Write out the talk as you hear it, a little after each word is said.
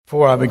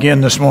Before I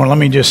begin this morning, let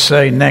me just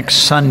say next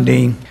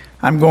Sunday,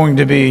 I'm going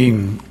to be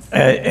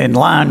in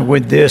line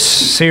with this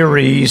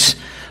series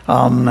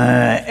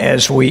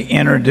as we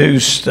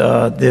introduce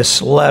this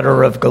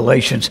letter of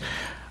Galatians.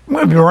 I'm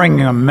going to be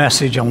bringing a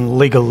message on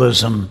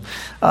legalism.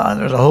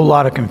 There's a whole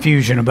lot of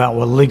confusion about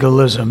what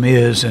legalism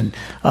is. And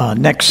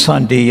next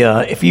Sunday,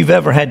 if you've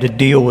ever had to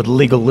deal with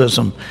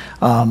legalism,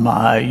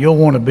 you'll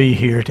want to be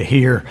here to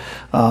hear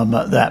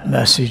that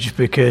message,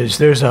 because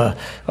there's a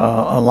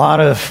lot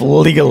of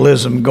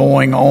legalism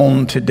going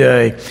on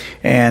today.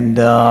 And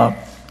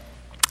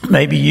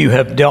maybe you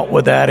have dealt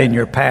with that in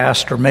your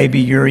past, or maybe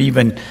you're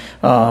even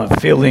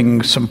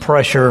feeling some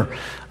pressure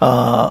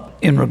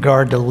in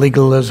regard to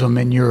legalism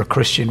in your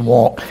Christian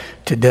walk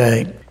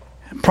today.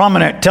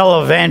 Prominent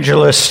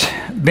televangelist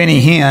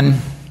Benny Hinn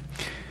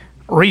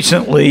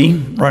recently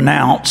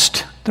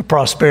renounced the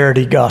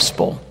prosperity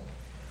gospel.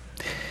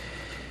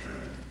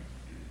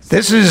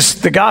 This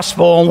is the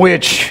gospel on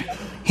which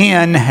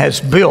Hinn has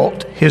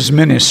built his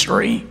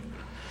ministry.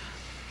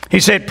 He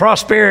said,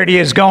 prosperity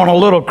has gone a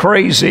little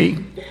crazy.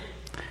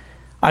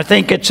 I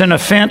think it's an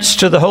offense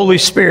to the Holy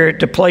Spirit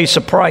to place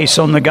a price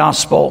on the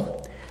gospel.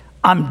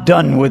 I'm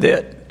done with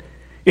it.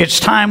 It's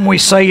time we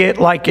say it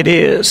like it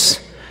is.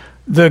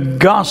 The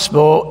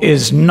gospel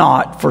is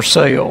not for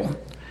sale,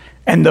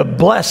 and the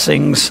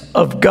blessings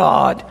of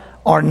God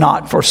are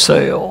not for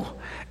sale,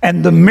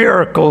 and the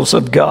miracles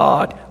of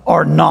God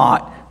are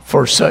not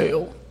for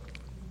sale.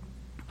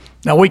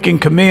 Now, we can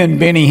commend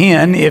Benny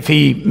Hinn if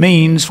he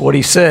means what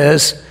he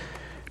says,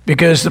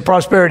 because the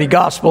prosperity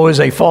gospel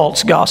is a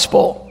false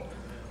gospel.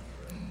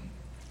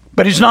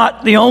 But it's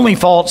not the only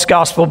false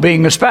gospel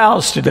being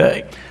espoused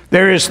today.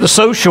 There is the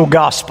social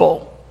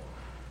gospel,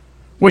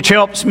 which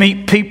helps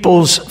meet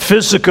people's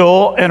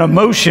physical and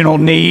emotional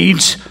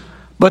needs,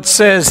 but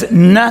says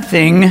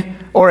nothing,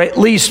 or at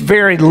least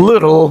very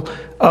little,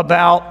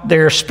 about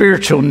their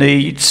spiritual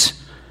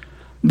needs.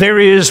 There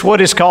is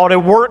what is called a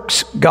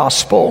works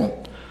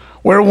gospel,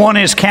 where one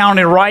is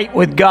counted right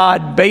with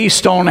God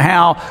based on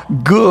how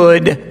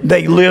good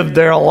they live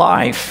their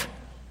life.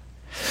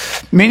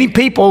 Many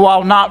people,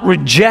 while not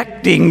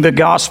rejecting the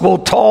gospel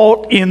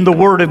taught in the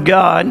Word of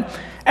God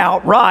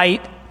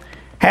outright,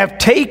 have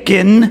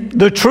taken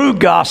the true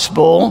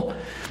gospel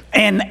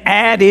and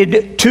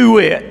added to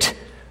it,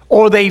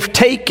 or they've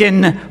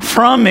taken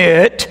from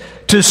it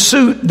to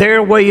suit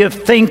their way of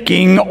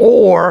thinking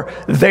or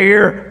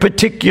their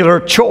particular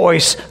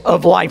choice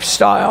of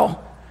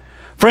lifestyle.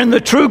 Friend,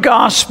 the true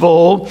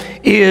gospel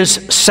is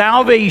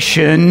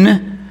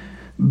salvation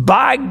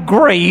by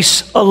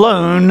grace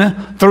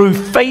alone, through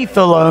faith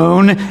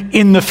alone,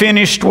 in the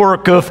finished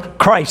work of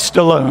Christ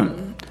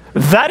alone.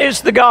 That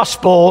is the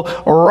gospel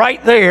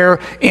right there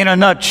in a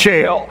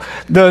nutshell.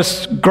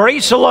 The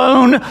grace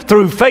alone,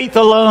 through faith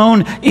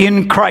alone,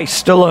 in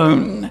Christ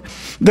alone.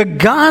 The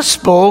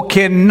gospel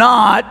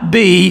cannot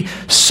be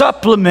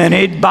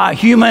supplemented by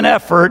human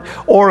effort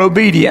or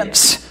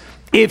obedience.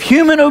 If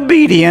human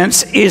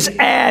obedience is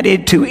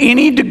added to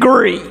any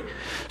degree,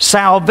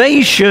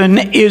 salvation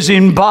is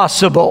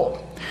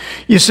impossible.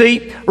 You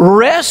see,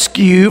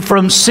 rescue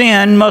from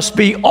sin must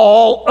be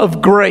all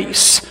of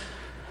grace.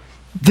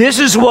 This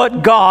is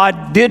what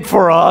God did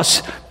for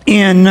us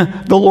in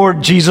the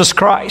Lord Jesus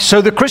Christ.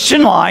 So the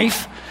Christian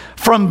life,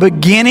 from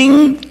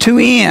beginning to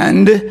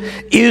end,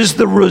 is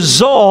the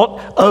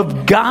result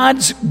of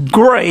God's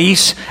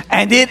grace,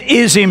 and it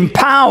is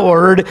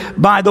empowered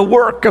by the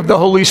work of the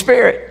Holy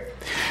Spirit.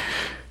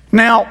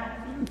 Now,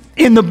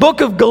 in the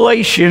book of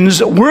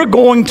Galatians, we're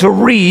going to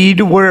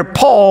read where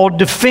Paul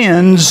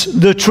defends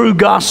the true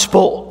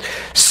gospel.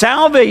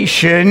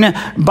 Salvation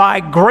by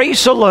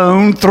grace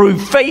alone, through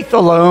faith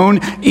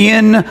alone,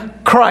 in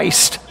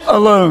Christ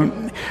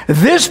alone.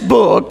 This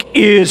book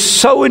is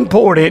so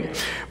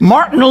important.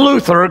 Martin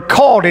Luther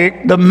called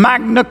it the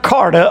Magna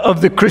Carta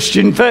of the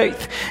Christian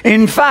faith.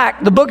 In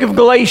fact, the book of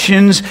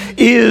Galatians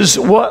is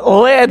what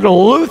led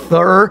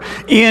Luther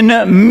in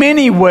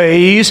many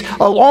ways,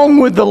 along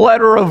with the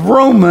letter of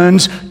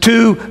Romans,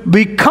 to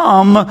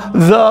become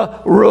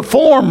the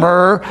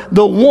reformer,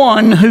 the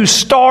one who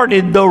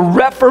started the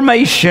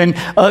Reformation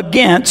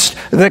against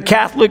the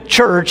Catholic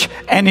Church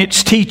and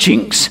its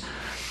teachings.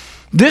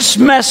 This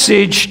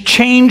message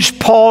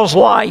changed Paul's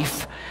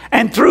life,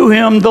 and through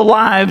him the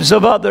lives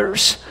of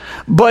others.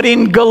 But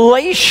in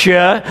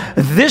Galatia,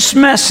 this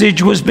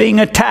message was being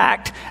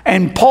attacked,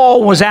 and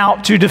Paul was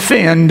out to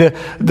defend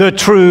the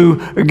true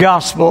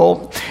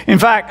gospel. In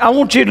fact, I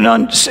want you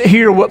to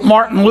hear what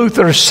Martin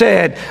Luther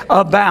said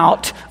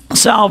about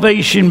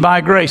salvation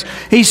by grace.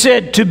 He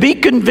said, "To be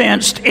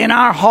convinced in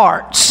our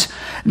hearts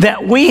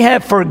that we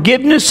have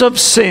forgiveness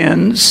of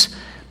sins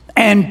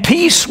and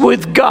peace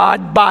with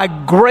God by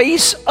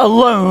grace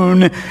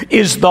alone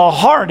is the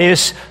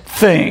hardest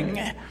thing."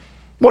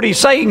 What he's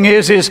saying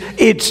is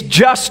it's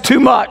just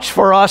too much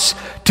for us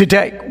to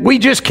take. We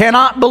just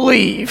cannot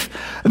believe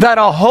that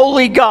a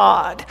holy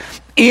God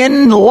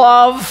in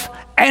love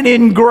and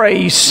in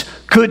grace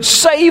could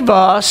save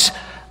us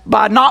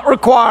by not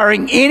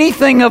requiring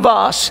anything of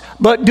us,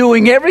 but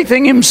doing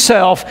everything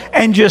himself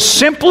and just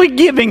simply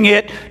giving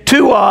it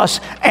to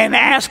us and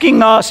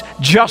asking us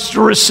just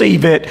to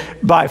receive it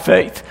by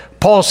faith.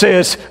 Paul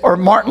says, or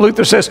Martin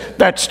Luther says,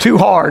 that's too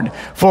hard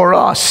for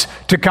us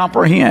to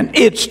comprehend.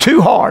 It's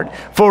too hard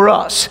for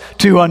us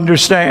to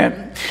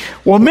understand.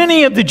 Well,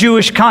 many of the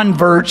Jewish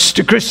converts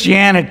to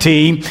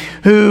Christianity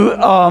who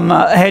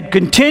had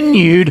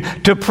continued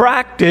to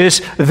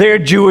practice their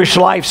Jewish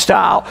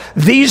lifestyle,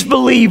 these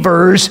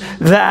believers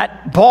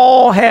that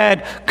Paul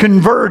had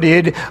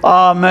converted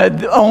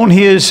on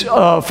his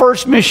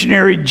first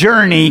missionary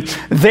journey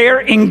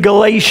there in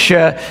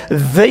Galatia,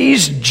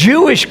 these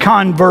Jewish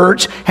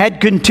converts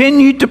had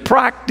continued to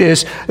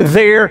practice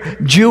their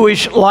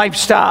Jewish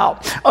lifestyle.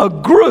 A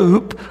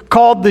group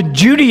called the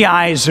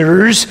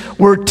Judaizers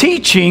were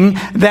teaching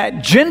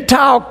that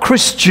Gentile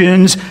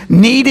Christians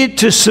needed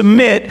to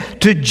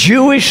submit to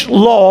Jewish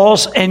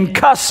laws and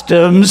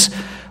customs,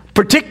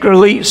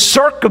 particularly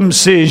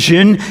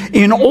circumcision,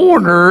 in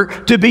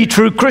order to be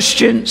true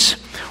Christians.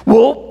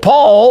 Well,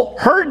 Paul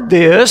heard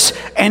this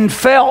and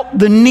felt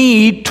the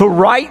need to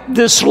write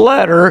this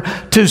letter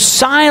to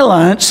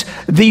silence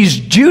these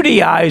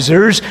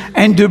Judaizers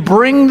and to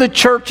bring the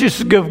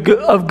churches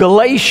of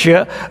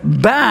Galatia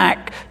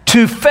back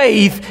to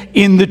faith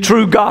in the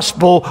true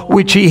gospel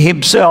which he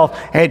himself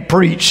had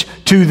preached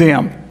to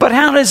them. But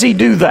how does he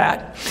do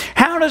that?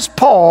 How does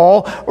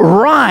Paul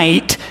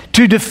write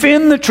to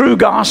defend the true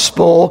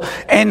gospel,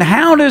 and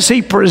how does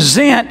he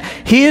present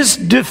his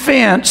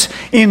defense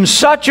in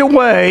such a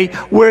way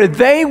where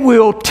they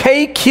will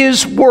take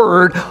his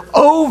word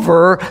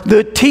over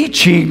the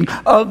teaching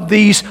of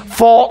these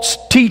false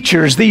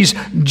teachers, these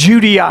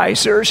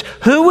Judaizers?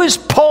 Who is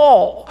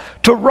Paul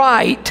to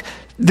write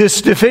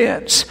this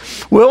defense?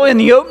 Well, in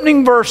the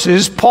opening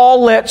verses,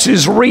 Paul lets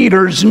his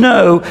readers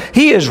know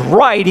he is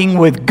writing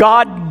with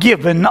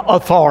God-given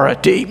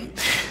authority.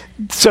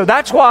 So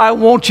that's why I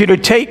want you to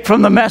take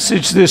from the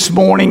message this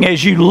morning,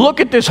 as you look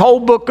at this whole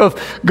book of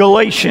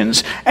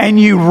Galatians and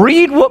you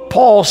read what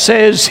Paul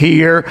says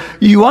here,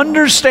 you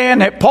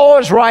understand that Paul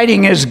is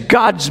writing as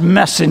God's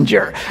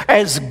messenger,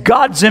 as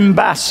God's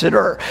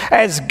ambassador,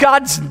 as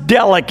God's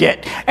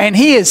delegate. And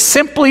he is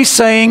simply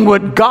saying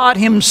what God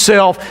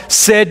himself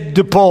said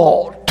to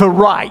Paul to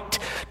write,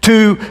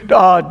 to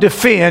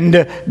defend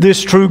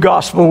this true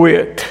gospel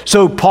with.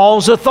 So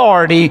Paul's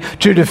authority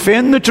to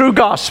defend the true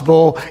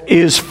gospel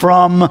is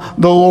from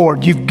the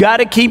Lord. You've got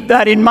to keep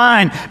that in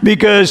mind,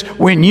 because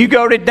when you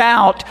go to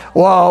doubt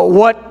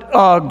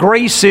what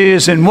grace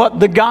is and what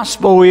the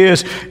gospel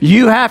is,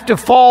 you have to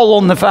fall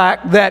on the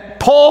fact that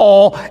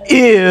Paul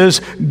is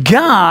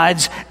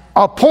God's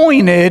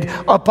appointed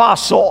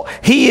apostle.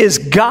 He is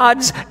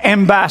God's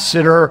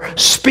ambassador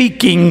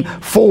speaking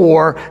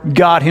for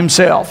God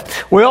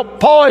himself. Well,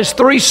 Paul has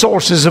three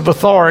sources of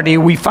authority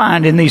we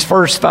find in these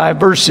first 5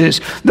 verses.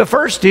 The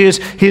first is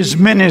his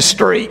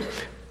ministry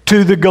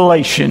to the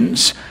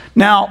Galatians.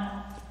 Now,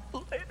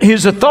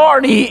 his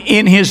authority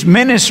in his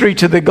ministry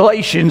to the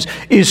Galatians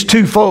is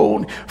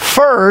twofold.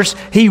 First,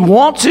 he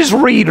wants his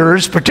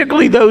readers,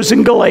 particularly those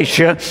in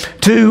Galatia,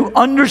 to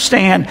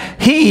understand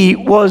he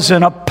was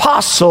an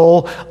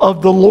apostle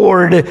of the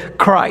Lord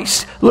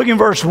Christ. Look in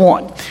verse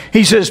 1.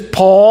 He says,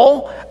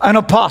 Paul, an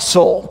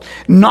apostle,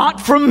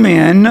 not from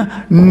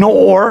men,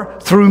 nor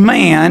through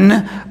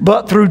man,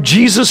 but through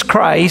Jesus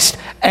Christ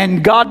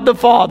and God the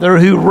Father,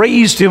 who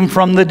raised him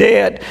from the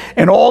dead,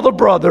 and all the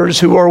brothers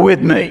who are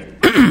with me.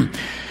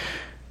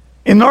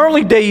 In the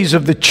early days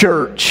of the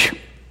church,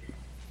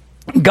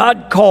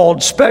 God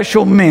called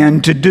special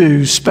men to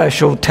do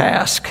special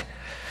tasks.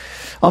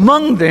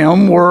 Among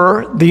them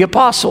were the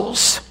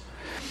apostles.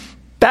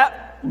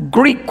 That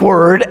Greek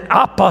word,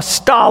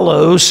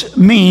 apostolos,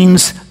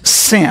 means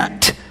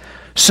sent.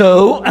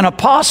 So an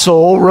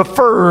apostle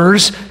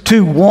refers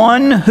to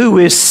one who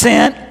is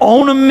sent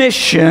on a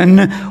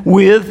mission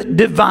with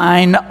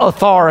divine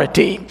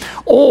authority.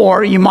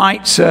 Or you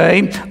might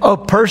say, a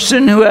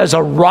person who has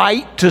a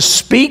right to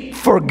speak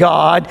for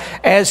God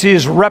as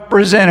his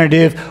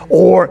representative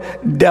or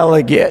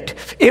delegate.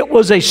 It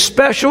was a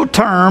special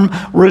term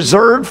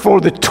reserved for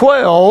the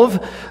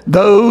 12,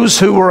 those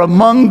who were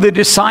among the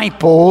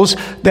disciples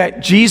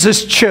that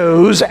Jesus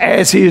chose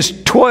as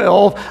his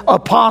 12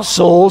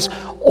 apostles,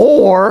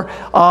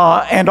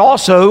 and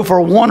also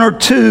for 1 or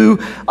 2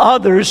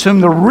 others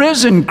whom the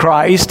risen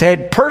Christ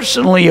had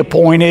personally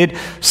appointed,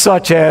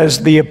 such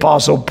as the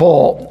Apostle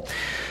Paul.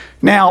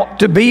 Now,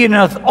 to be an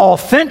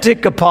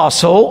authentic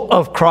apostle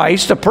of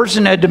Christ, a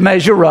person had to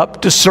measure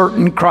up to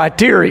certain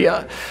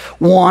criteria.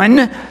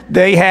 1,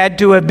 they had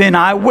to have been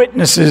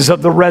eyewitnesses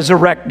of the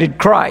resurrected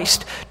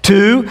Christ.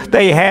 2,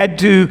 they had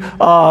to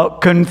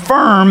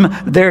confirm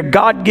their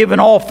God-given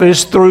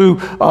office through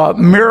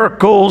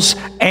miracles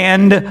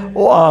and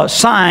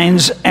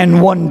signs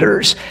and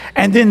wonders.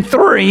 And then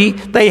 3,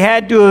 they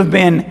had to have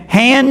been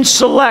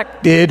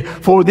hand-selected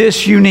for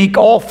this unique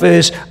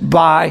office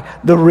by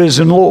the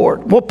risen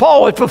Lord. Well,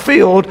 Paul had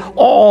fulfilled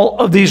all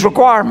of these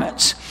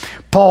requirements.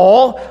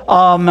 Paul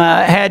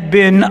had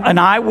been an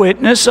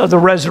eyewitness of the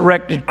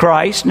resurrected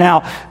Christ.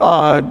 Now,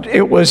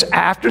 it was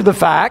after the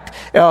fact.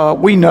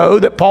 We know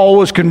that Paul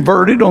was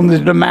converted on the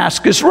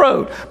Damascus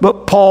Road.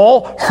 But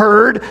Paul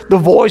heard the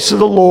voice of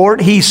the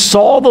Lord. He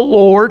saw the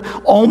Lord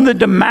on the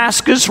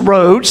Damascus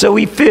Road, so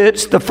he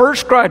fits the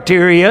first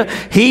criteria.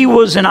 He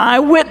was an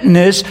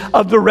eyewitness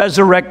of the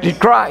resurrected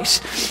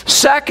Christ.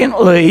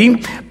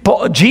 Secondly,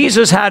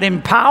 Jesus had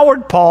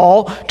empowered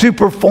Paul to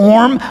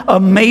perform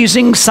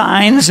amazing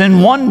signs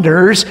and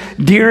wonders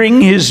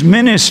during his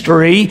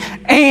ministry,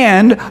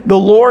 and the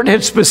Lord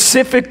had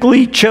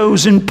specifically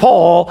chosen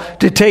Paul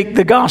to take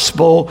the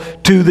gospel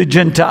to the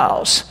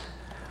Gentiles.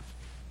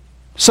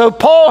 So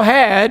Paul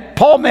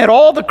met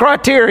all the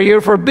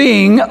criteria for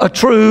being a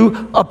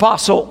true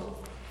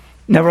apostle.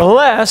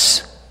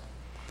 Nevertheless,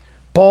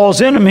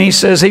 Paul's enemy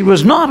says he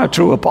was not a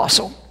true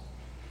apostle.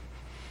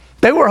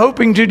 They were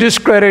hoping to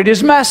discredit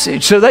his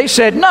message. So they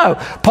said, no,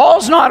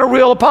 Paul's not a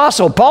real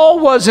apostle. Paul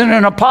wasn't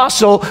an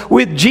apostle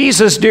with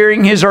Jesus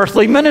during his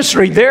earthly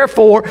ministry.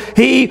 Therefore,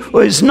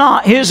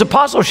 his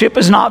apostleship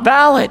is not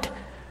valid.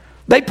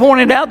 They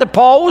pointed out that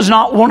Paul was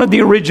not one of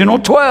the original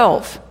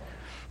 12.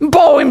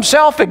 Paul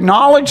himself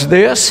acknowledged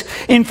this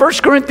in 1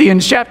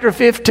 Corinthians chapter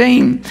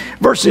 15,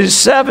 verses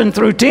 7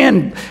 through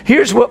 10.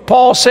 Here's what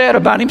Paul said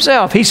about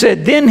himself. He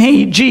said, then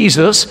he,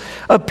 Jesus,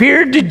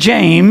 appeared to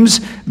James,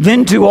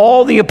 then to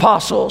all the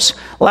apostles.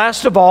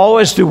 Last of all,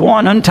 as to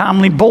one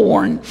untimely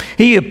born,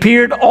 he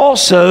appeared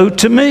also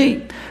to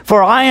me.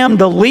 For I am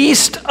the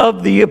least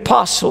of the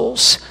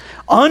apostles,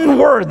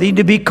 unworthy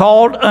to be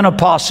called an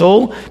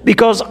apostle,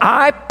 because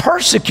I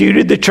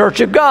persecuted the church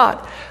of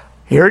God.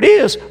 Here it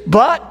is.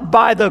 But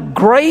by the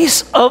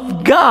grace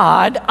of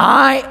God,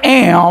 I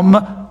am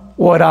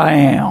what I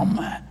am.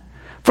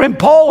 Friend,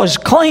 Paul was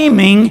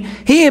claiming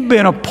he had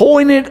been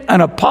appointed an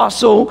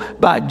apostle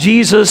by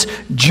Jesus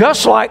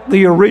just like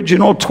the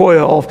original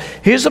 12.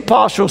 His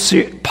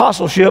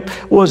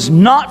apostleship was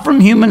not from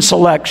human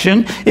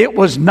selection. It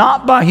was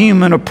not by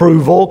human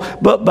approval,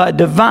 but by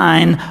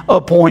divine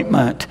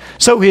appointment.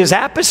 So his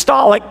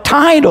apostolic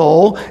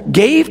title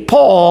gave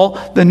Paul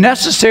the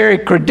necessary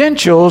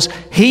credentials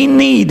he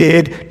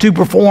needed to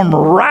perform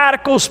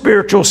radical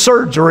spiritual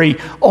surgery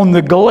on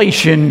the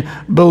Galatian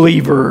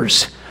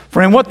believers.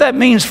 Friend, what that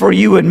means for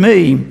you and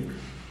me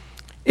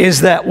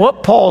is that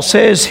what Paul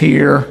says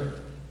here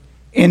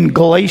in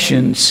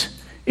Galatians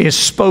is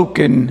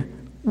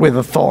spoken with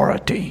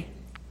authority.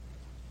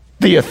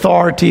 The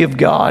authority of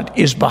God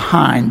is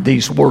behind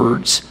these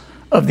words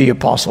of the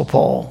Apostle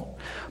Paul.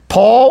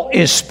 Paul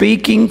is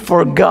speaking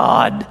for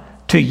God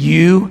to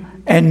you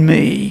and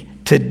me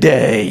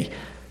today,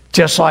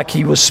 just like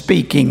he was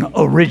speaking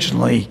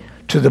originally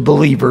to the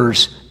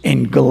believers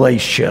in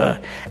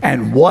Galatia.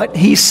 And what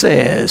he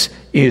says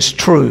is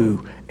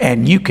true,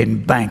 and you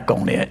can bank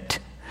on it.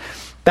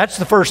 That's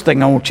the first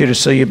thing I want you to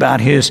see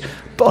about his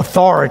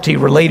authority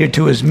related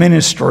to his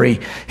ministry.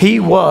 He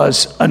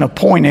was an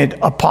appointed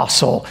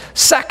apostle.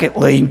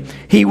 Secondly,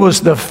 he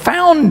was the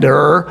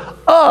founder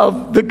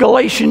of the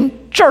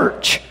Galatian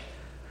church.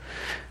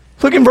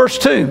 Look in verse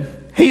 2.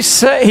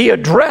 He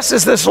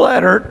addresses this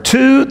letter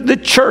to the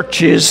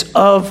churches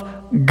of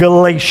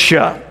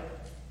Galatia.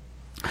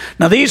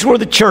 Now, these were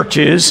the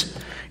churches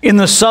in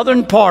the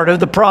southern part of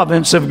the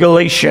province of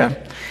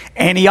Galatia: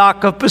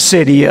 Antioch of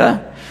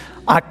Pisidia,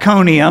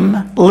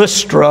 Iconium,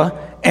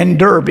 Lystra, and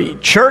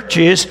Derbe.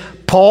 Churches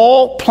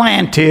Paul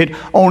planted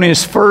on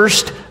his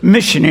first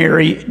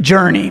missionary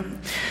journey.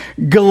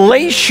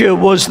 Galatia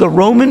was the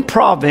Roman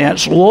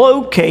province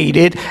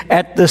located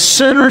at the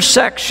center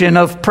section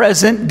of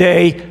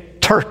present-day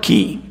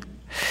Turkey.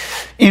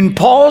 In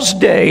Paul's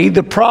day,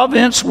 the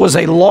province was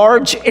a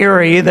large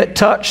area that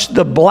touched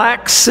the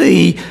Black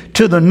Sea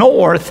to the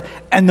north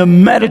and the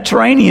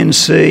Mediterranean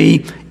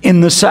Sea in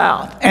the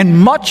south. And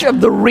much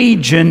of the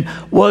region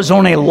was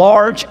on a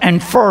large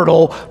and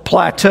fertile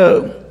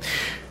plateau.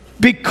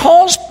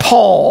 Because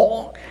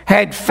Paul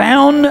had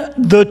found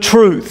the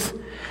truth,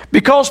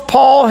 because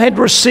Paul had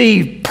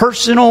received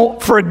personal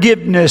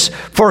forgiveness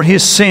for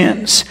his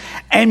sins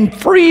and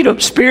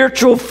freedom,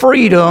 spiritual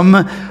freedom,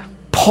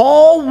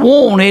 Paul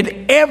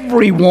wanted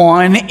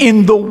everyone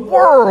in the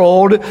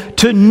world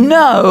to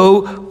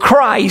know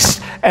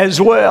Christ as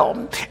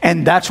well.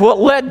 And that's what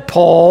led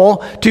Paul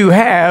to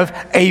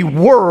have a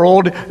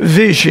world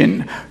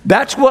vision.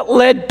 That's what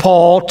led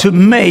Paul to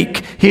make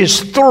his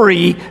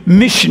 3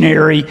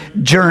 missionary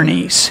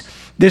journeys.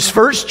 This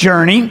first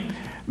journey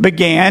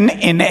began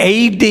in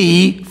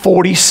AD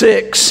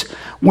 46,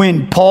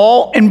 when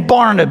Paul and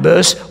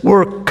Barnabas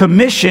were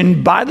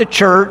commissioned by the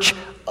church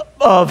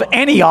of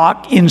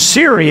Antioch in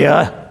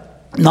Syria,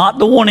 not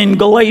the one in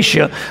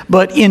Galatia,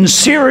 but in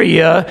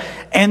Syria,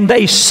 and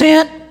they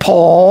sent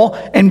Paul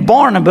and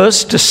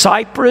Barnabas to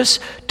Cyprus,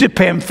 to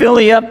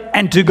Pamphylia,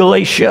 and to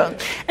Galatia.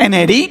 And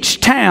at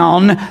each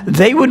town,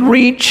 they would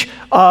reach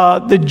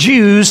the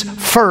Jews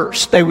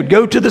first. They would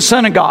go to the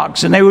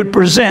synagogues and they would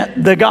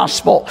present the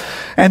gospel.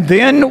 And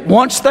then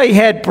once they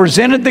had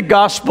presented the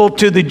gospel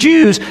to the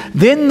Jews,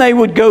 then they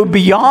would go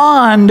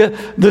beyond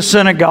the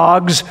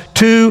synagogues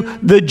to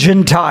the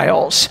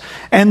Gentiles.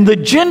 And the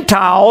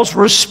Gentiles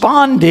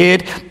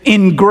responded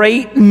in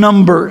great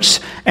numbers.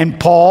 And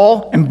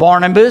Paul and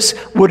Barnabas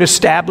would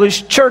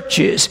establish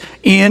churches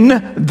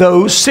in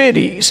those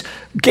cities: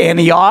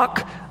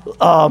 Antioch,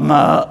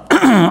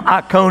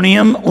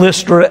 Iconium,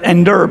 Lystra,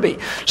 and Derbe.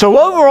 So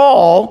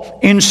overall,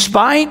 in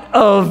spite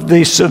of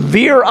the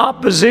severe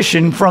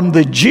opposition from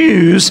the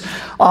Jews,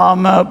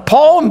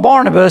 Paul and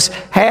Barnabas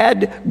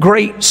had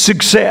great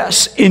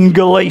success in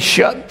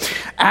Galatia.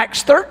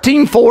 Acts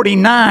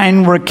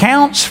 13:49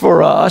 recounts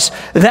for us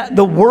that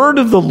the word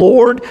of the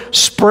Lord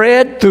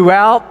spread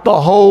throughout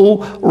the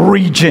whole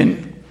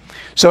region.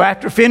 So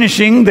after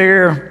finishing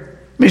their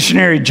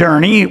missionary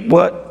journey,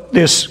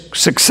 this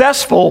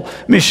successful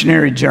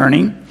missionary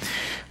journey,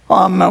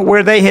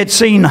 where they had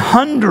seen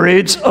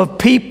hundreds of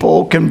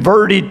people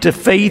converted to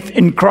faith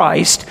in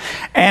Christ,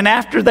 and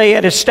after they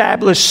had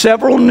established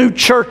several new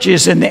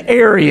churches in the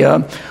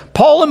area,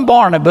 Paul and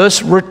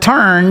Barnabas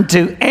returned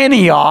to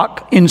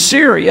Antioch in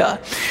Syria.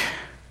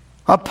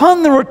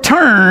 Upon the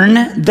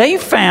return, they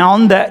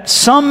found that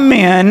some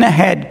men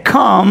had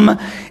come,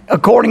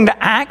 according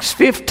to Acts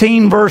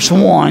 15 verse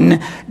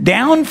 1,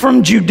 down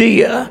from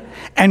Judea,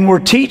 and were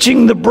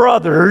teaching the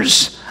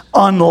brothers,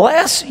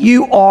 unless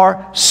you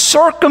are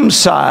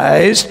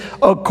circumcised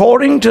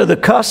according to the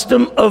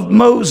custom of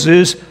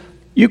Moses,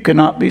 you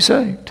cannot be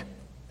saved.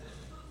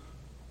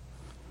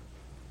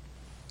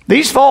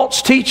 These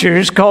false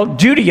teachers, called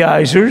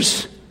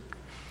Judaizers,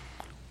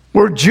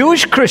 were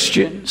Jewish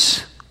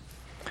Christians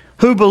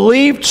who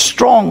believed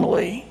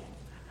strongly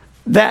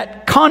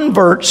that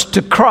converts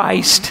to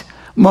Christ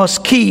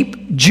must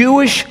keep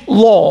Jewish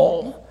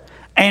law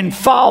and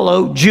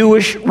follow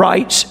Jewish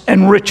rites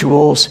and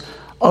rituals,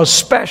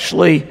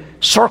 especially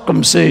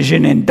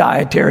circumcision and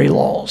dietary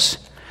laws.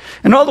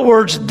 In other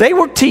words, they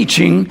were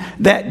teaching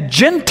that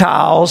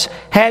Gentiles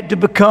had to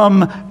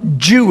become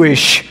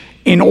Jewish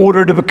in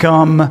order to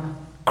become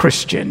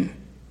Christian.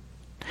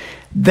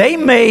 They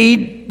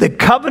made the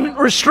covenant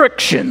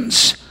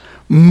restrictions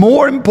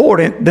more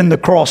important than the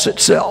cross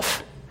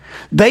itself.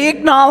 They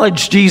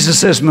acknowledged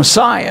Jesus as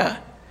Messiah,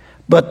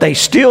 but they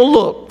still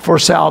looked for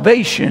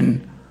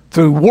salvation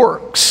through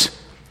works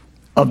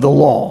of the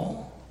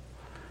law.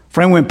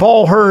 Friend, when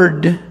Paul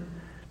heard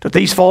that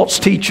these false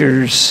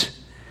teachers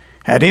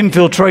had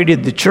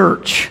infiltrated the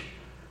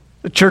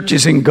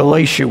churches in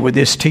Galatia with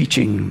this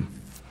teaching,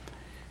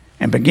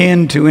 and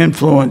began to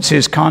influence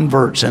his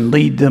converts and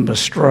lead them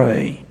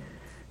astray,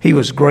 he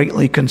was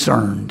greatly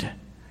concerned.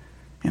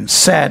 And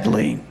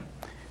sadly,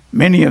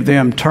 many of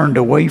them turned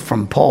away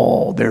from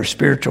Paul, their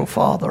spiritual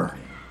father,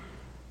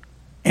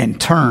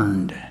 and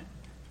turned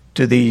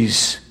to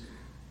these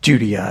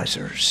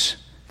Judaizers.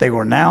 They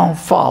were now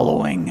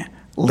following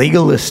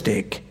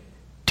legalistic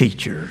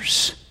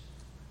teachers.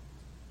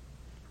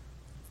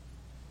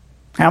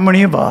 How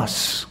many of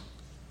us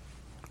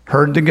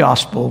heard the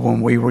gospel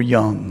when we were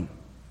young,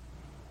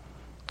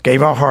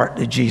 gave our heart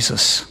to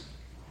Jesus,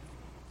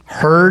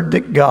 heard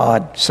that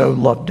God so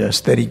loved us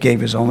that he gave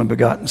his only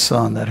begotten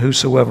Son, that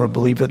whosoever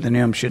believeth in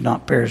him should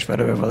not perish but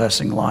have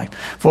everlasting life?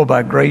 For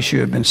by grace you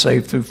have been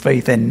saved through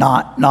faith, and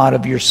not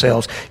of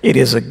yourselves. It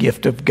is a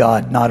gift of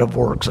God, not of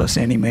works, lest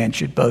any man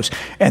should boast.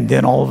 And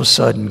then all of a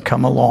sudden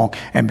come along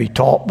and be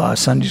taught by a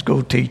Sunday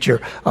school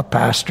teacher, a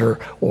pastor,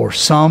 or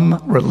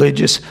some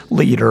religious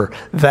leader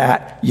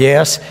that,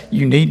 yes,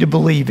 you need to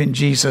believe in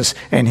Jesus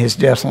and his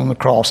death on the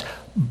cross,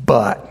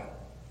 but,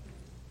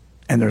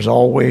 and there's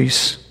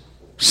always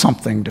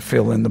something to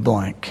fill in the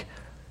blank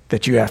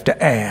that you have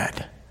to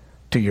add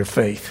to your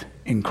faith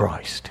in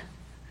Christ.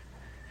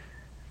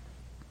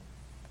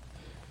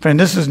 Friend,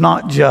 this is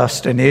not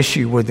just an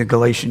issue with the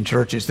Galatian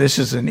churches. This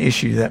is an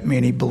issue that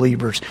many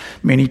believers,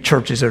 many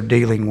churches are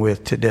dealing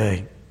with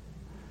today.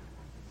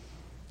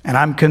 And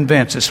I'm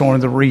convinced it's one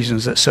of the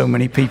reasons that so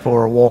many people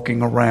are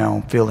walking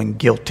around feeling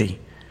guilty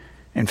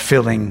and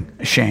feeling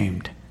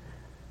ashamed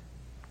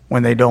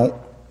when they don't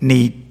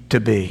need to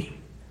be,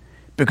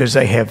 because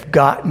they have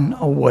gotten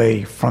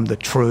away from the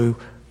true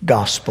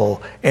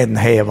gospel and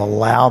they have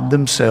allowed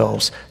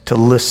themselves to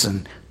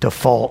listen to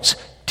false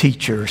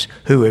teachers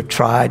who have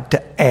tried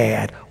to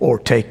add or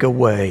take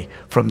away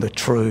from the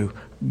true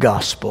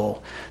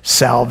gospel.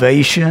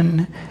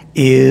 Salvation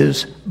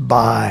is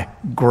by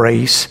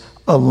grace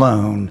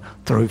alone,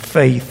 through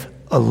faith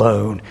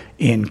alone,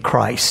 in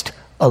Christ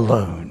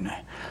alone.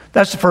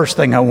 That's the first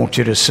thing I want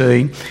you to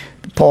see.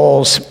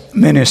 Paul's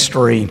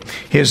ministry,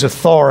 his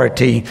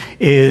authority,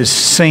 is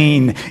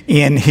seen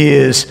in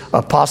his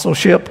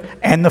apostleship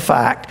and the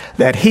fact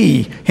that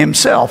he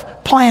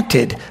himself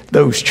planted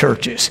those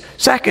churches.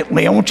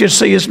 Secondly, I want you to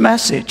see his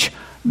message,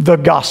 the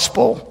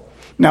gospel.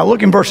 Now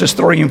look in verses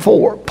 3 and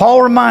 4.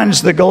 Paul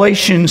reminds the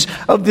Galatians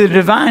of the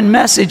divine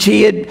message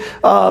he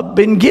had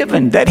been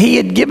given, that he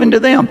had given to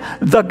them,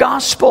 the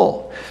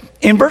gospel.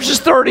 In verses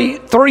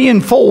 33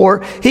 and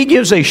 4, he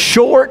gives a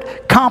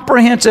short,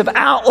 comprehensive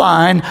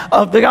outline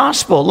of the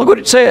gospel. Look what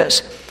it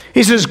says.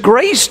 He says,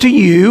 grace to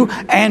you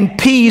and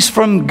peace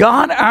from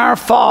God our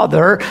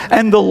Father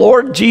and the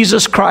Lord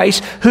Jesus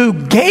Christ, who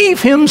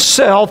gave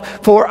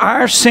himself for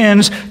our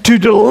sins to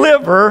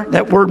deliver,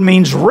 that word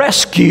means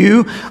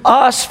rescue,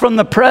 us from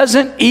the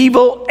present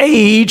evil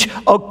age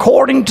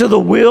according to the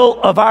will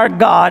of our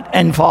God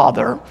and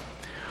Father.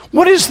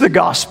 What is the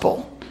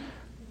gospel?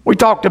 We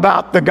talked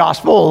about the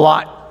gospel a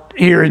lot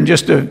here in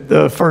just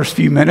the first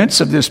few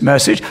minutes of this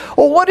message.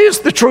 Well, what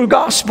is the true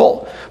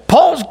gospel?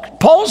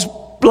 Paul's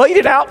laid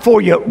it out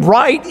for you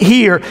right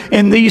here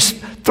in these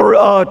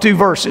two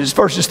verses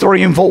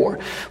 3 and 4.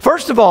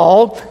 First of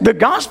all, the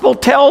gospel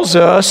tells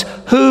us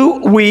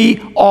who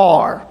we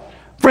are.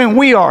 Friend,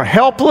 we are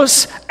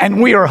helpless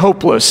and we are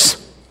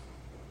hopeless.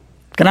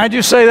 Can I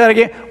just say that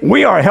again?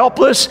 We are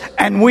helpless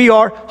and we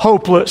are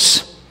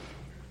hopeless.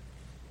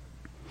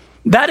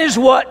 That is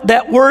what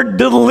that word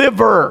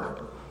deliver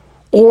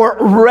or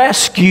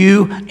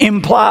rescue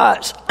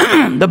implies.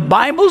 The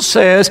Bible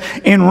says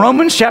in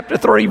Romans chapter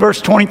 3,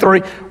 verse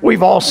 23,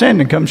 we've all sinned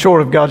and come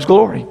short of God's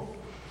glory.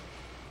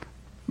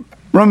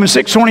 Romans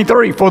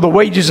 6:23, for the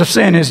wages of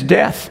sin is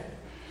death.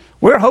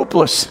 We're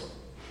hopeless.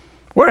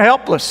 We're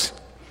helpless.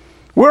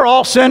 We're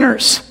all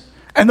sinners.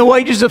 And the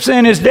wages of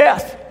sin is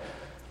death.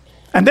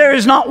 And there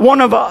is not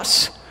one of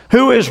us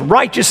who is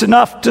righteous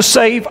enough to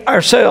save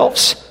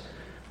ourselves.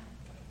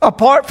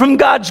 Apart from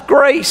God's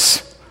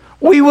grace,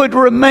 we would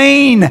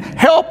remain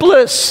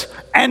helpless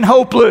and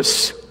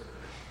hopeless.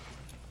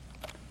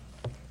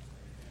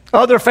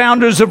 Other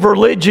founders of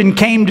religion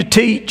came to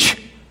teach,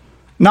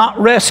 not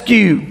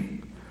rescue.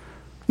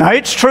 Now,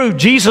 it's true,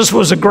 Jesus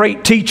was a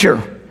great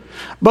teacher.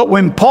 But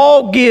when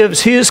Paul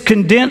gives his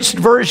condensed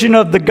version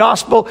of the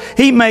gospel,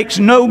 he makes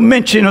no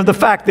mention of the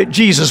fact that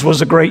Jesus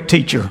was a great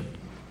teacher.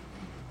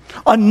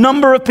 A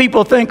number of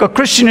people think a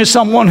Christian is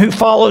someone who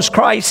follows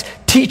Christ's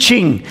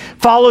teaching,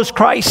 follows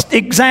Christ's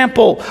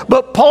example.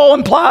 But Paul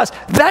implies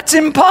that's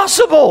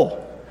impossible.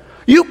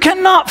 You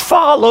cannot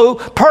follow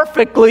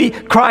perfectly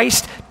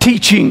Christ's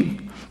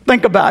teaching.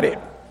 Think about it.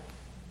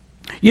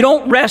 You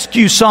don't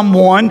rescue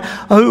someone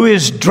who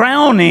is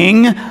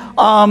drowning. You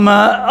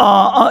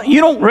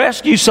don't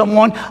rescue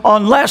someone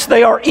unless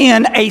they are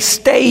in a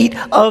state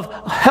of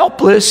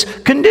helpless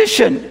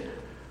condition.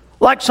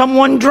 Like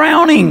someone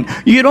drowning.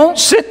 You don't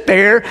sit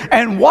there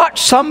and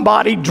watch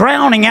somebody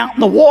drowning out in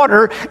the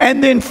water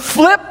and then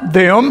flip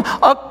them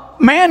a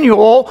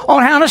manual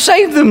on how to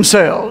save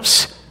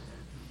themselves.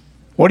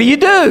 What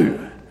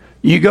do?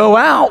 You go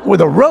out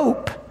with a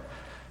rope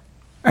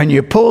and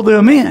you pull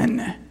them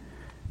in.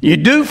 You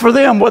do for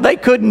them what they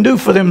couldn't do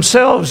for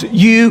themselves.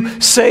 You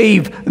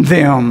save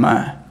them.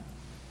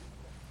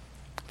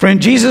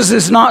 Friend, Jesus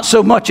is not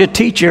so much a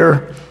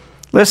teacher.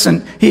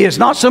 Listen, he is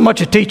not so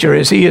much a teacher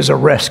as he is a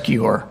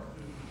rescuer,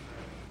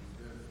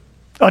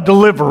 a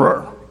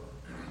deliverer.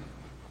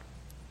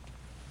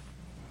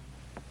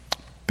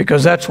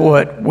 Because that's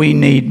what we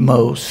need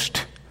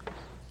most,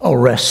 a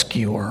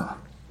rescuer.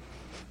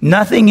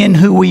 Nothing in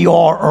who we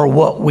are or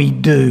what we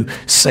do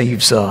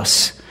saves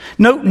us.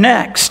 Note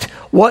next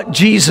what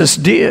Jesus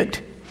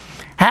did.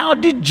 How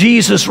did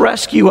Jesus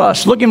rescue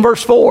us? Look in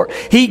verse 4.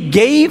 He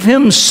gave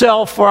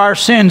himself for our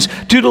sins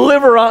to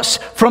deliver us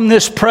from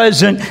this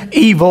present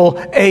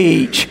evil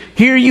age.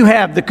 Here you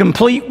have the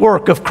complete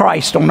work of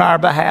Christ on our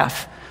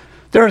behalf.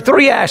 There are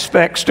three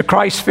aspects to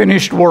Christ's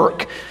finished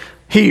work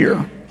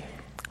here.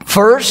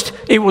 First,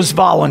 it was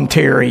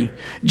voluntary.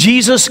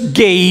 Jesus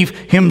gave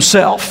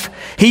himself.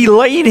 He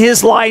laid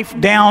his life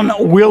down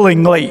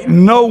willingly.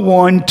 No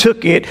one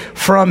took it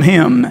from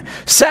him.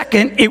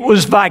 Second, it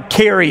was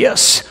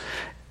vicarious.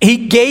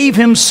 He gave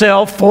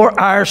himself for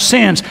our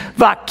sins.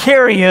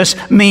 Vicarious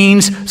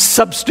means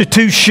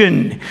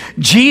substitution.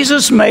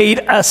 Jesus made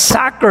a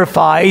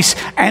sacrifice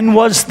and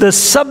was the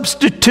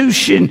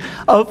substitution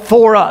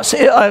for us.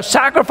 A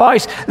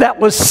sacrifice that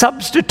was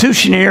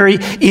substitutionary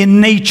in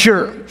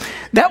nature.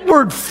 That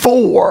word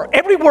for,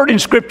 every word in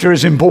Scripture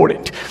is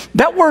important.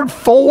 That word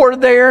for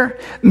there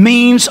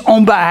means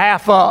on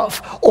behalf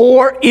of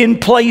or in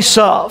place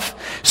of.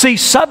 See,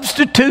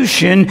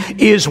 substitution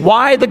is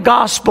why the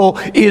gospel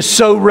is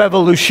so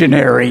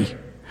revolutionary.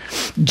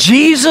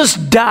 Jesus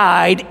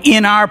died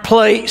in our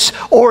place,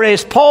 or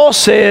as Paul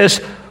says,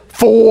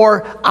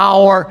 for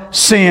our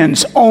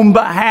sins, on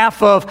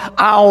behalf of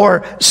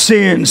our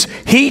sins.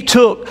 He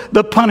took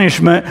the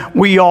punishment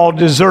we all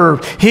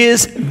deserved.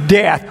 His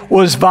death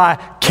was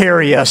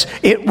vicarious.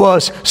 It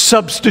was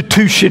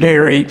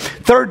substitutionary.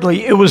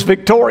 Thirdly, it was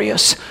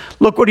victorious.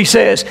 Look what he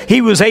says. He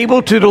was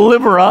able to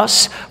deliver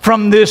us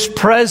from this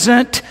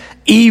present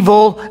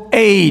evil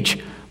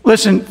age.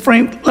 Listen,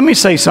 friend, let me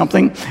say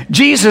something.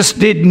 Jesus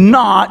did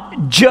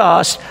not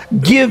just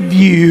give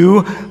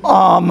you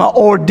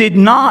or did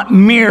not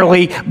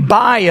merely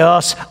buy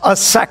us a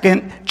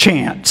second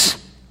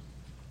chance.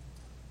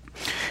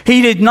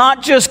 He did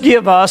not just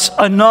give us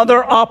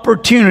another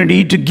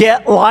opportunity to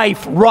get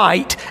life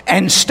right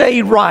and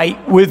stay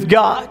right with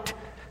God.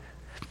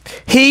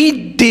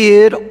 He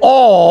did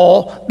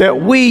all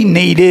that we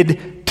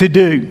needed to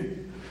do,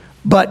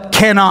 but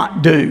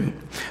cannot do.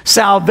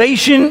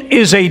 Salvation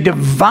is a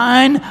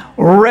divine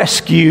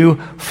rescue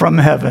from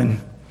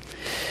heaven.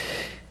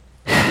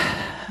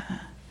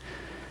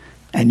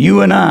 And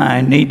you and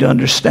I need to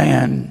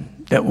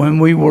understand that when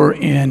we were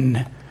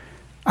in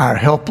our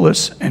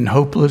helpless and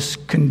hopeless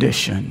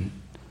condition,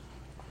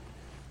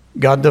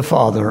 God the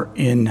Father,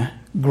 in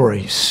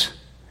grace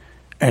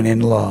and in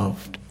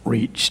love,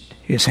 reached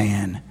his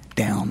hand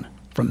down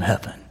from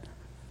heaven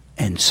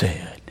and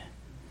said,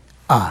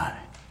 I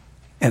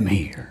am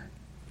here.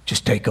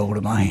 Just take hold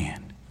of my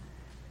hand,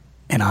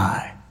 and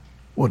I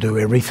will do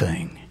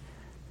everything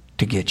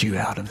to get you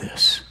out of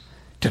this,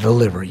 to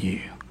deliver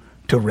you,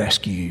 to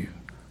rescue you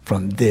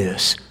from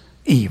this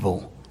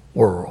evil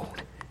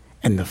world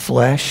and the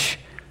flesh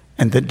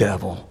and the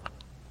devil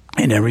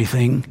and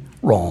everything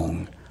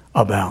wrong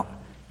about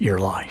your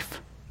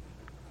life.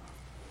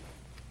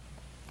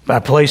 By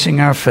placing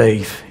our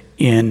faith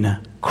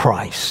in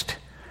Christ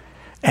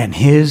and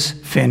his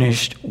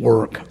finished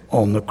work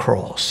on the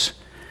cross,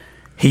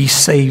 he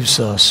saves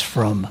us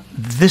from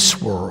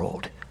this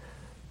world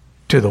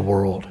to the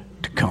world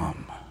to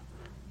come.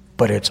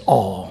 But it's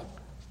all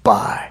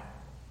by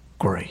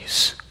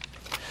grace.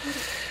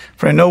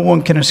 Friend, no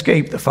one can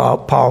escape the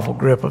powerful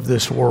grip of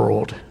this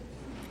world,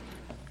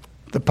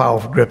 the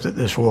powerful grip that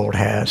this world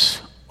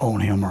has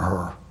on him or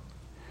her.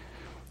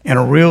 In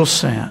a real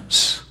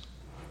sense,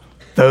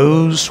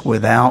 those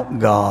without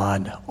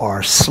God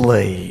are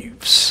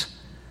slaves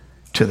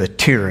to the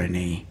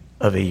tyranny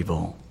of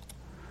evil.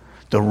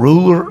 The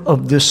ruler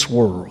of this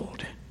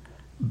world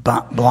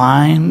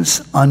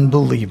blinds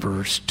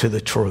unbelievers to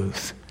the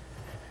truth.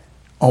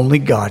 Only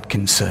God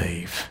can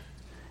save,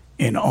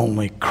 and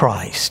only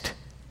Christ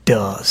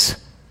does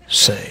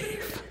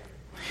save.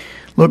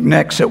 Look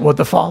next at what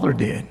the Father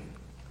did.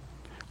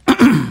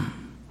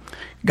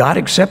 God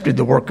accepted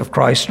the work of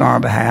Christ on our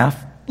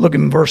behalf. Look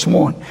in verse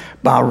 1.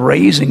 By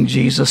raising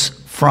Jesus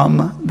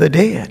from the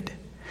dead.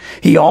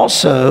 He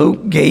also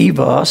gave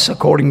us,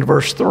 according to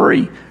verse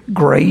 3,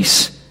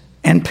 grace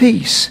and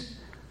peace.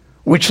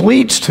 Which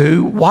leads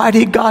to, why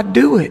did God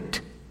do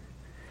it?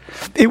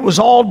 It was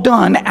all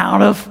done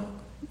out of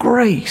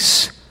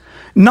grace.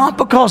 Not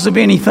because of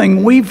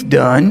anything we've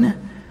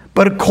done,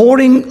 but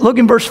according, look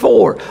in verse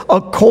 4,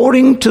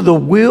 according to the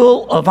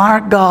will of our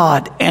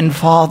God and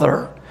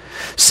Father.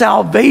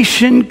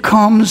 Salvation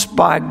comes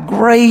by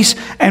grace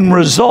and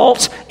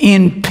results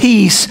in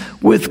peace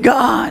with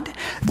God.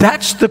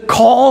 That's the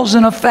cause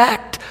and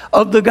effect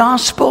of the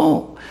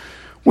gospel.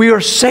 We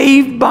are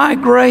saved by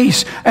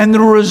grace, and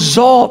the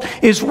result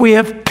is we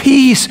have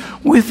peace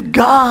with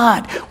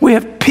God. We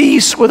have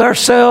peace with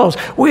ourselves.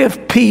 We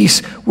have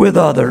peace with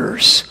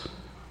others.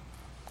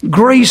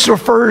 Grace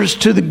refers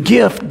to the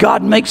gift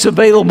God makes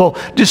available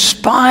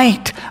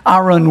despite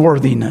our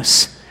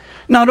unworthiness.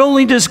 Not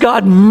only does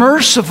God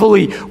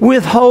mercifully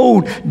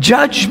withhold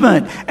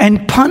judgment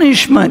and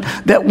punishment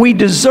that we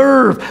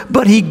deserve,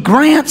 but he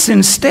grants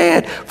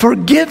instead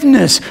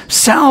forgiveness,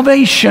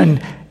 salvation,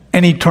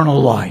 and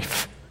eternal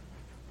life.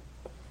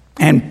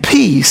 And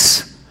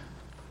peace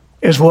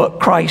is what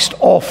Christ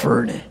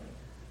offered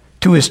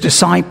to his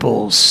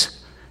disciples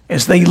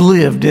as they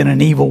lived in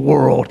an evil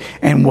world,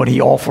 and what he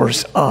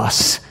offers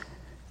us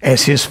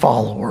as his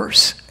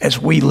followers as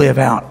we live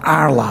out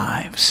our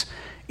lives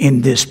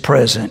in this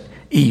present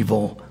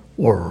evil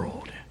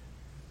world.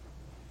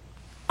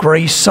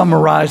 Grace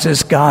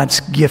summarizes God's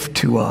gift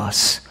to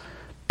us.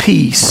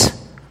 Peace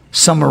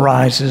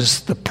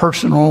summarizes the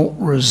personal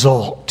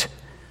result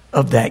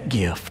of that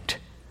gift.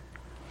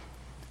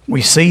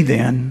 We see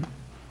then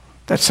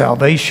that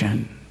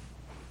salvation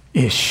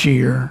is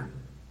sheer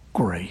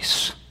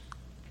grace.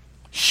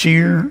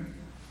 Sheer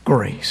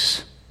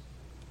grace.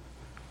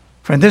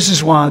 Friend, this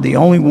is why the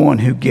only one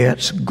who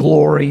gets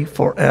glory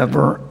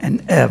forever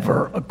and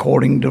ever,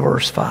 according to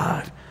verse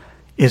 5,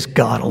 is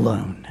God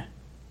alone.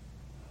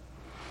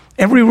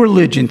 Every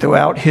religion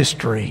throughout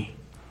history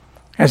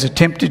has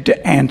attempted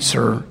to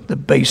answer the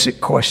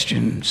basic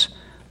questions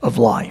of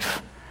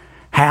life.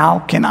 How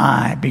can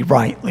I be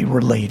rightly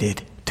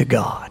related to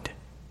God?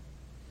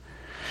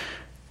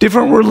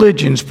 Different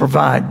religions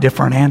provide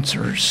different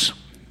answers.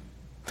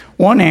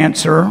 One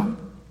answer,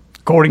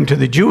 according to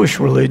the Jewish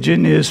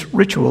religion, is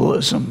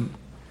ritualism.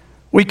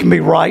 We can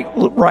be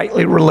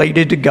rightly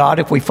related to God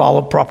if we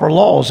follow proper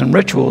laws and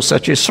rituals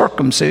such as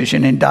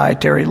circumcision and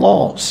dietary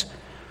laws.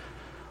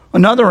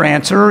 Another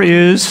answer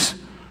is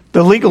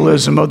the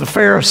legalism of the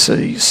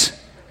Pharisees.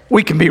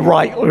 We can be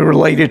rightly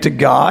related to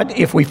God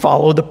if we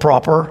follow the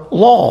proper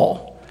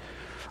law.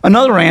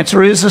 Another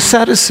answer is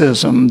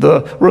asceticism,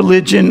 the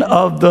religion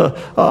of the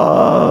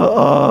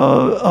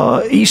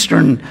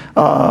Eastern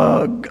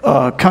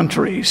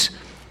countries.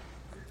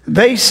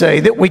 They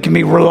say that we can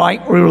be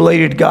rightly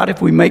related to God if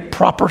we make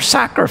proper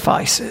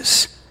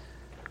sacrifices.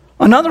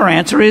 Another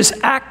answer is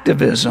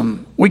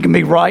activism. We can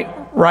be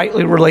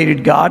rightly related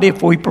to God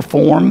if we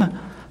perform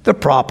the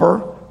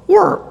proper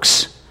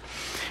works.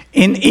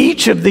 In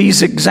each of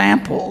these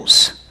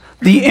examples,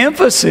 The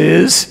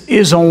emphasis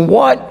is on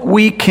what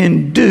we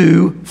can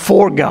do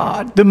for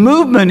God. The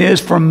movement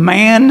is from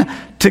man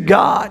to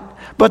God.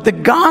 But the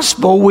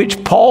gospel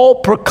which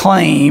Paul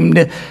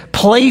proclaimed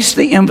placed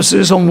the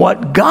emphasis on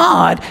what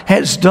God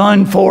has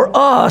done for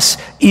us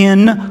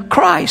in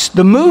Christ.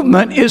 The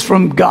movement is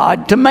from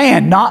God to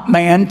man, not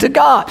man to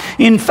God.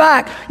 In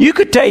fact, you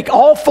could take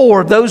all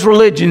four of those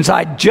religions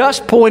I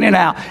just pointed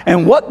out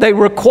and what they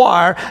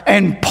require,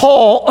 and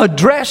Paul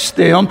addressed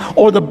them,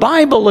 or the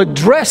Bible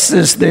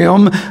addresses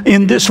them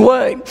in this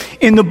way.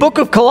 In the book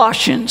of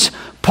Colossians,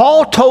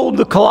 Paul told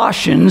the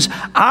Colossians,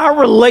 our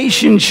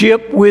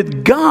relationship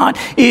with God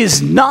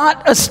is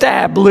not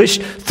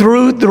established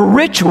through the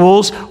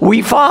rituals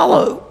we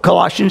follow.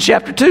 Colossians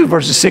chapter 2,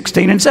 verses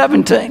 16 and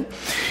 17.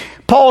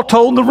 Paul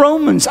told the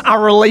Romans, our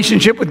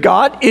relationship with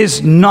God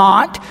is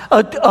not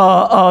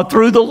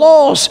through the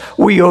laws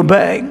we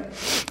obey.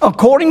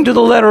 According to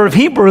the letter of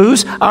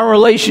Hebrews, our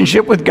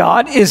relationship with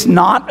God is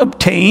not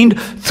obtained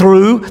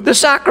through the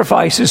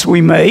sacrifices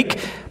we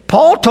make.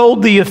 Paul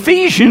told the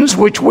Ephesians,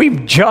 which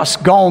we've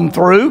just gone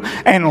through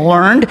and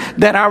learned,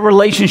 that our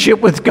relationship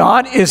with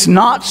God is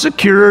not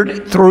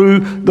secured through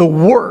the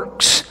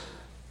works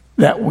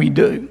that we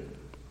do.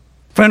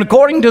 Friend,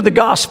 according to the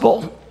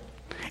gospel,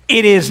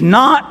 it is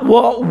not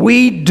what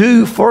we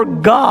do for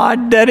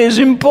God that is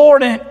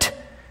important.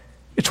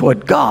 It's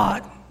what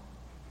God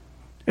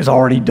has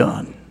already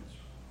done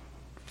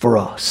for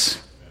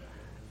us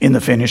in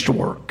the finished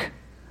work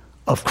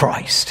of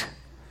Christ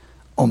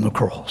on the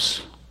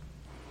cross.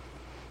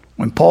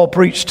 When Paul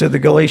preached to the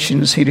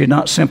Galatians, he did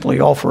not simply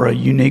offer a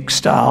unique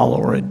style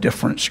or a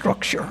different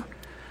structure.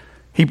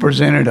 He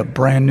presented a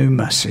brand new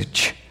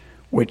message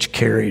which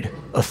carried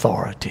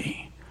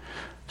authority.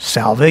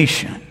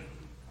 Salvation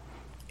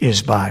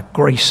is by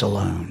grace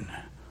alone,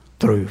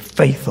 through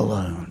faith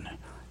alone,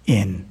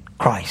 in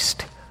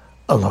Christ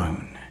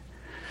alone.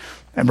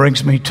 That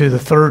brings me to the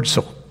third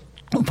source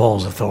of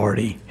Paul's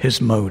authority,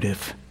 his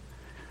motive,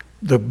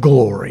 the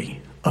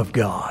glory of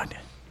God.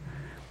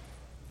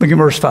 Look at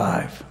verse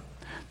 5.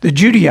 The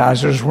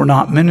Judaizers were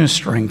not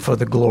ministering for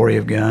the glory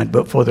of God,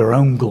 but for their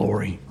own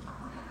glory.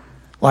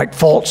 Like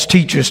false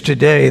teachers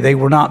today, they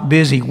were not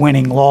busy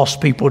winning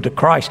lost people to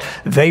Christ.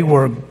 They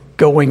were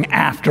going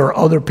after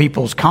other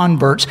people's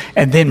converts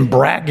and then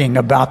bragging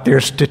about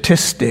their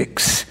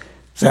statistics.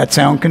 Does that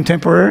sound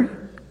contemporary?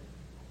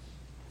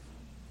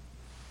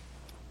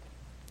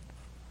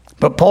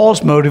 But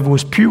Paul's motive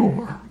was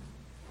pure.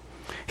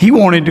 He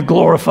wanted to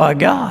glorify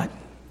God.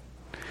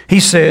 He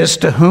says,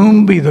 to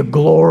whom be the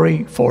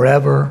glory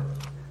forever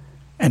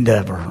and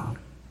ever.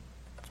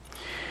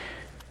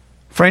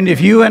 Friend,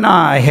 if you and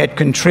I had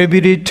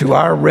contributed to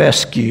our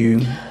rescue,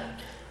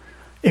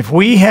 if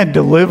we had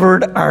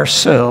delivered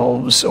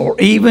ourselves, or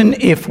even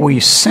if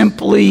we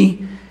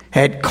simply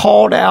had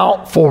called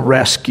out for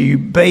rescue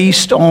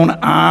based on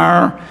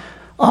our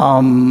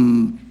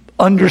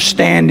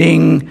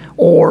understanding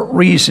or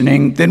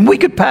reasoning, then we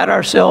could pat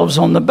ourselves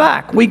on the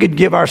back. We could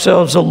give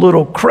ourselves a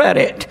little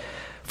credit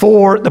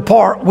for the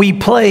part we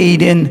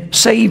played in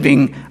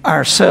saving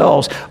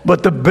ourselves.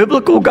 But the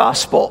biblical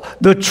gospel,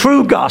 the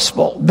true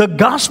gospel, the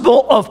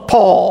gospel of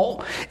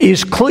Paul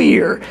is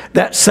clear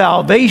that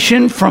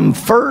salvation from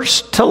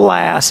first to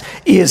last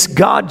is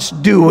God's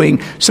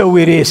doing. So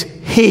it is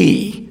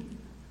He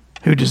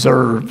who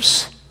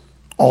deserves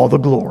all the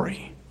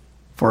glory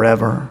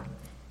forever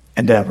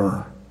and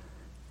ever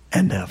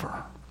and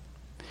ever.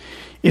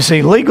 You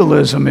see,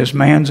 legalism is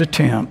man's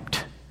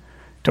attempt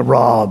to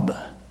rob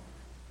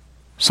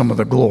some of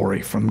the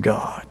glory from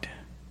God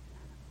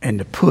and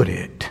to put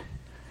it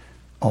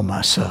on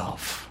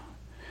myself.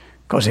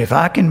 Because if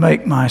I can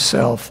make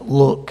myself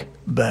look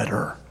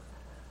better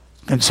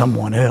than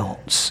someone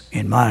else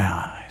in my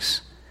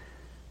eyes,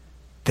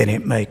 then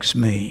it makes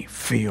me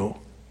feel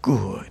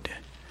good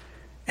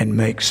and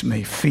makes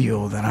me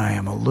feel that I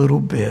am a little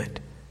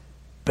bit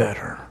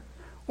better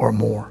or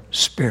more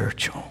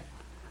spiritual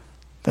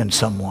than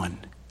someone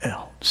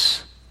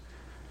else.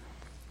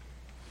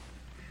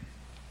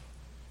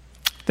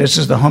 This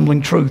is the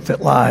humbling truth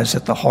that lies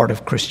at the heart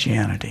of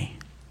Christianity.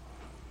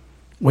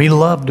 We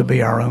love to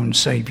be our own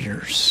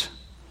saviors.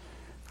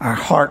 Our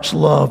hearts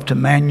love to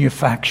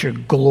manufacture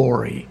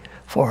glory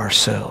for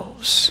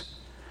ourselves.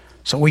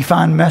 So we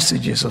find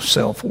messages of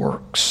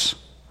self-works.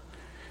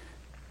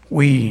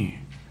 We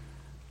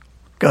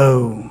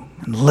go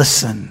and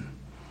listen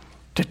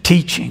to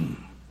teaching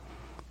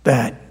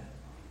that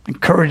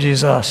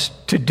encourages us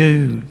to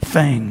do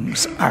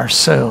things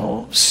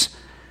ourselves.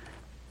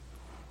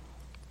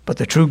 But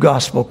the true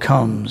gospel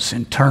comes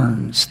and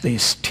turns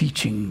this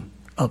teaching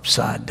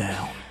upside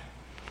down.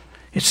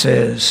 It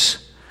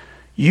says,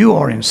 you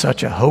are in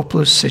such a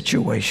hopeless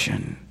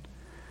situation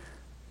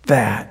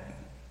that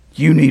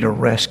you need a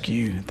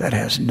rescue that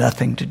has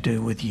nothing to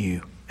do with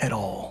you at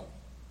all.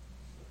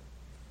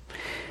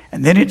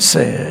 And then it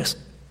says,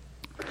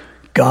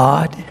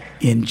 God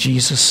in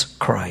Jesus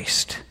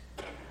Christ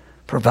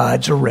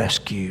provides a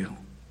rescue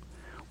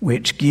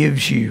which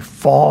gives you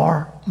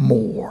far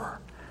more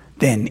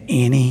than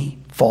any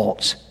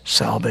false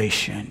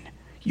salvation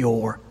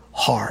your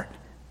heart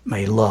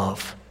may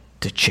love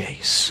to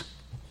chase.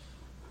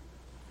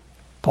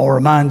 Paul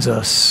reminds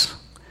us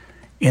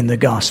in the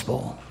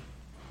gospel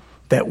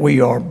that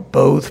we are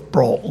both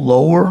brought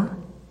lower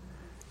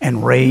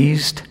and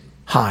raised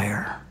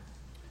higher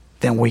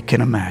than we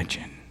can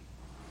imagine.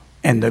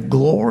 And the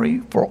glory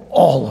for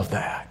all of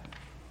that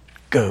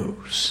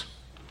goes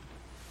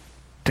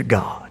to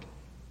God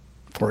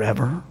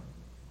forever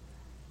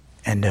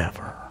and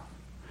ever.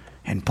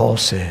 And Paul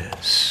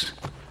says,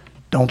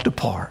 don't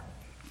depart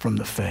from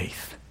the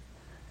faith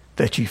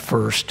that you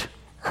first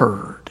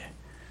heard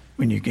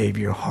when you gave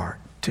your heart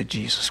to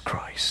Jesus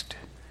Christ.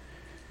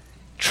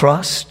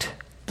 Trust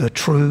the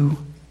true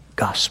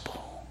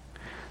gospel.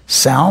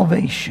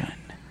 Salvation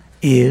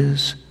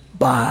is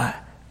by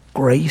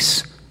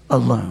grace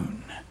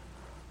alone,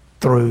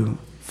 through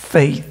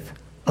faith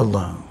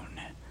alone,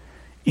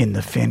 in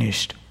the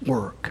finished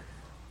work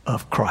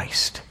of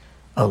Christ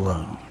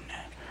alone.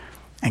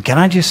 And can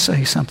I just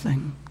say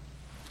something?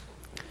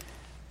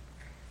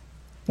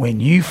 When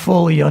you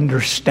fully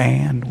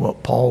understand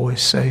what Paul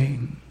is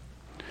saying,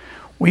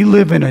 we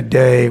live in a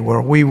day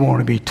where we want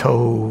to be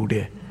told,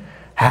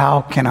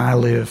 how can I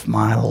live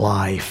my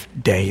life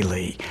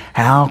daily?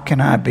 How can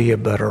I be a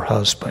better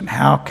husband?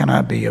 How can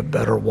I be a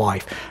better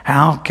wife?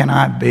 How can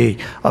I be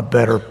a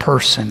better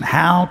person?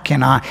 How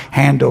can I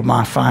handle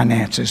my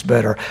finances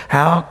better?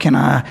 How can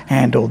I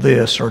handle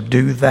this or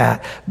do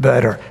that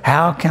better?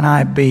 How can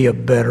I be a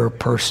better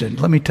person?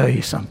 Let me tell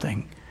you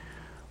something.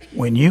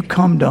 When you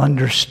come to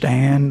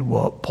understand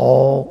what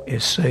Paul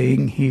is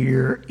saying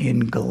here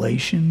in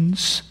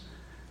Galatians,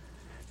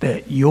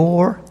 that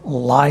your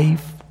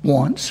life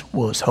once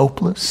was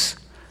hopeless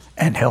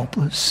and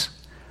helpless,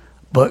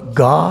 but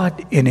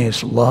God in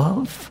His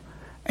love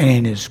and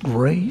in His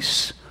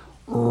grace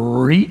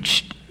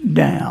reached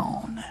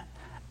down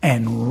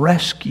and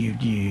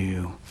rescued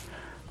you.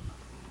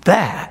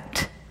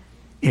 That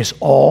is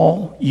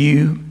all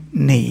you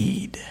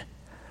need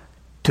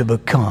to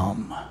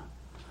become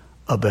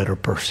a better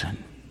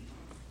person,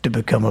 to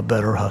become a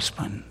better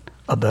husband,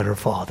 a better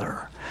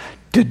father,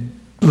 to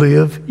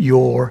live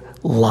your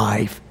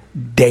life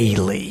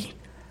daily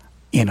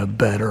in a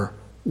better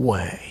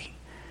way.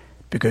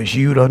 Because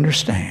you'd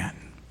understand,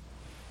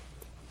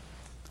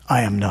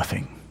 I am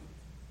nothing.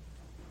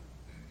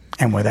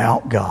 And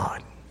without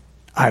God,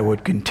 I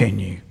would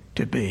continue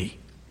to be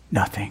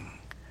nothing.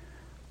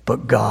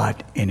 But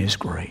God, in His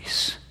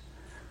grace,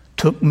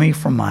 took me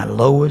from my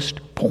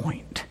lowest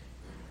point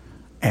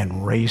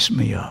and raised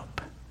me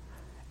up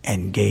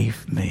and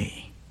gave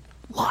me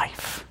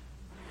life.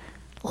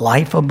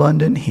 Life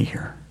abundant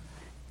here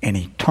and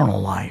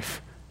eternal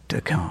life to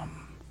come.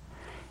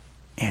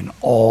 And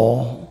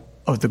all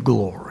of the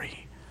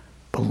glory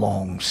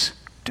belongs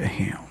to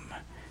Him.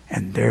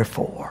 And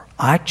therefore,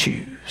 I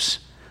choose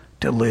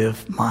to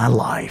live my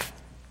life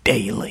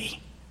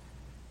daily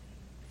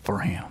for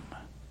Him.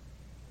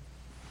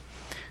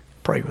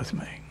 Pray with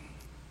me.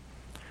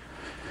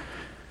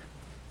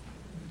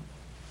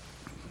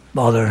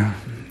 Father,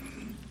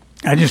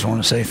 I just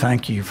want to say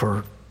thank you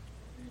for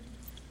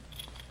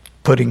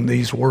putting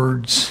these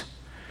words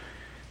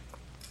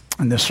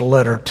in this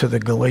letter to the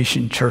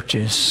Galatian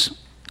churches,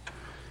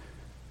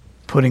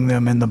 putting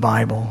them in the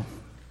Bible,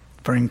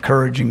 for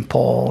encouraging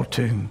Paul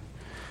to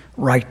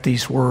write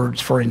these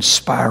words, for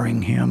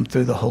inspiring him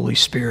through the Holy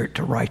Spirit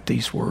to write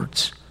these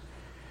words.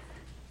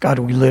 God,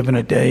 we live in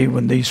a day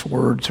when these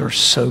words are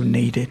so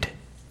needed.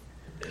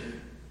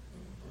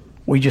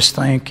 We just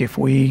think if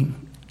we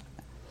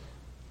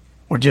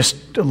were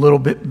just a little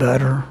bit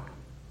better,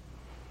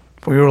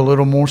 if we were a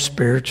little more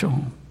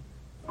spiritual,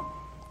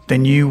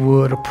 then you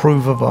would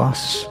approve of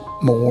us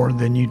more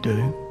than you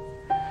do.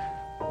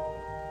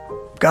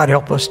 God,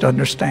 help us to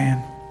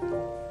understand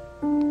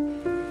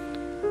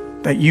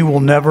that you will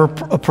never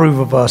approve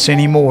of us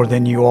any more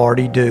than you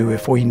already do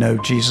if we know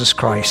Jesus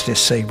Christ as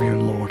Savior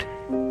and Lord.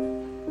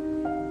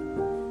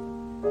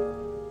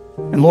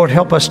 And Lord,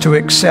 help us to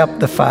accept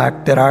the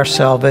fact that our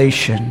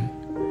salvation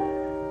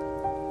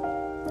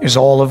is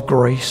all of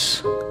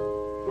grace.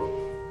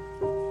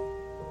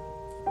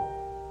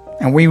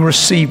 And we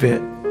receive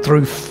it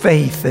through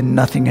faith and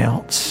nothing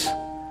else.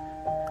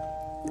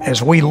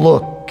 As we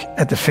look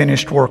at the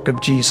finished work of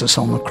Jesus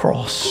on the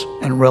cross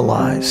and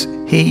realize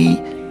He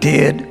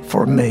did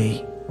for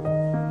me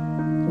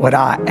what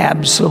I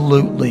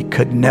absolutely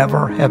could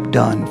never have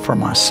done for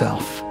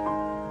myself.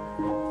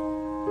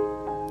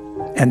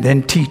 And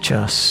then teach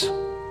us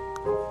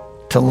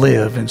to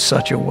live in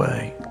such a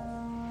way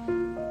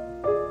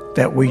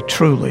that we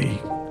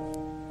truly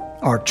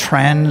are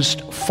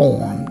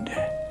transformed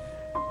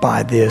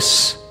by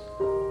this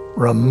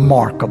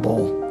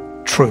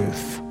remarkable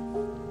truth.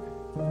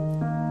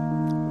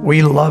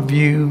 We love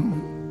you,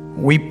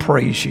 we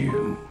praise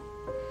you,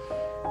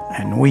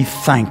 and we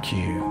thank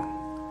you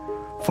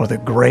for the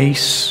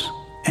grace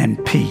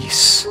and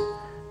peace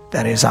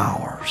that is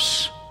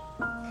ours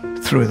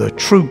through the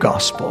true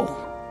gospel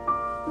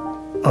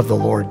of the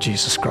Lord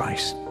Jesus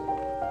Christ.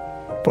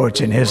 For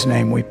it's in His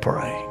name we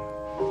pray.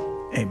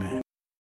 Amen.